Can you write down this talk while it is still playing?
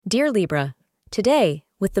Dear Libra, today,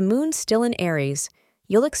 with the moon still in Aries,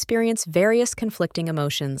 you'll experience various conflicting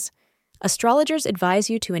emotions. Astrologers advise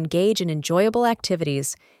you to engage in enjoyable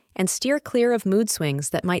activities and steer clear of mood swings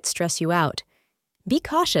that might stress you out. Be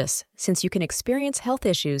cautious, since you can experience health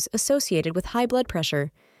issues associated with high blood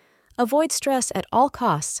pressure. Avoid stress at all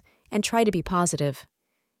costs and try to be positive.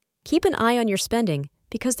 Keep an eye on your spending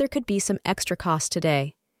because there could be some extra costs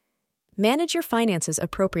today. Manage your finances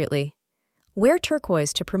appropriately. Wear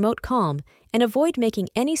turquoise to promote calm and avoid making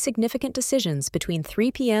any significant decisions between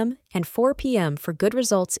 3 p.m. and 4 p.m. for good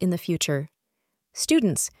results in the future.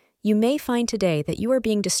 Students, you may find today that you are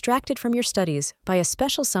being distracted from your studies by a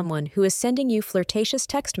special someone who is sending you flirtatious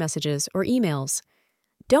text messages or emails.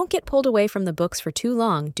 Don't get pulled away from the books for too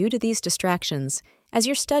long due to these distractions, as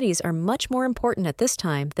your studies are much more important at this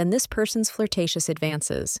time than this person's flirtatious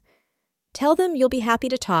advances. Tell them you'll be happy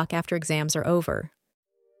to talk after exams are over.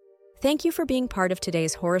 Thank you for being part of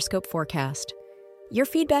today's horoscope forecast. Your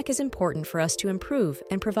feedback is important for us to improve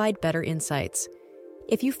and provide better insights.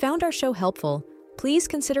 If you found our show helpful, please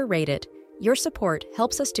consider rate it. Your support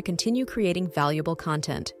helps us to continue creating valuable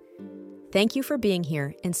content. Thank you for being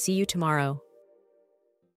here and see you tomorrow.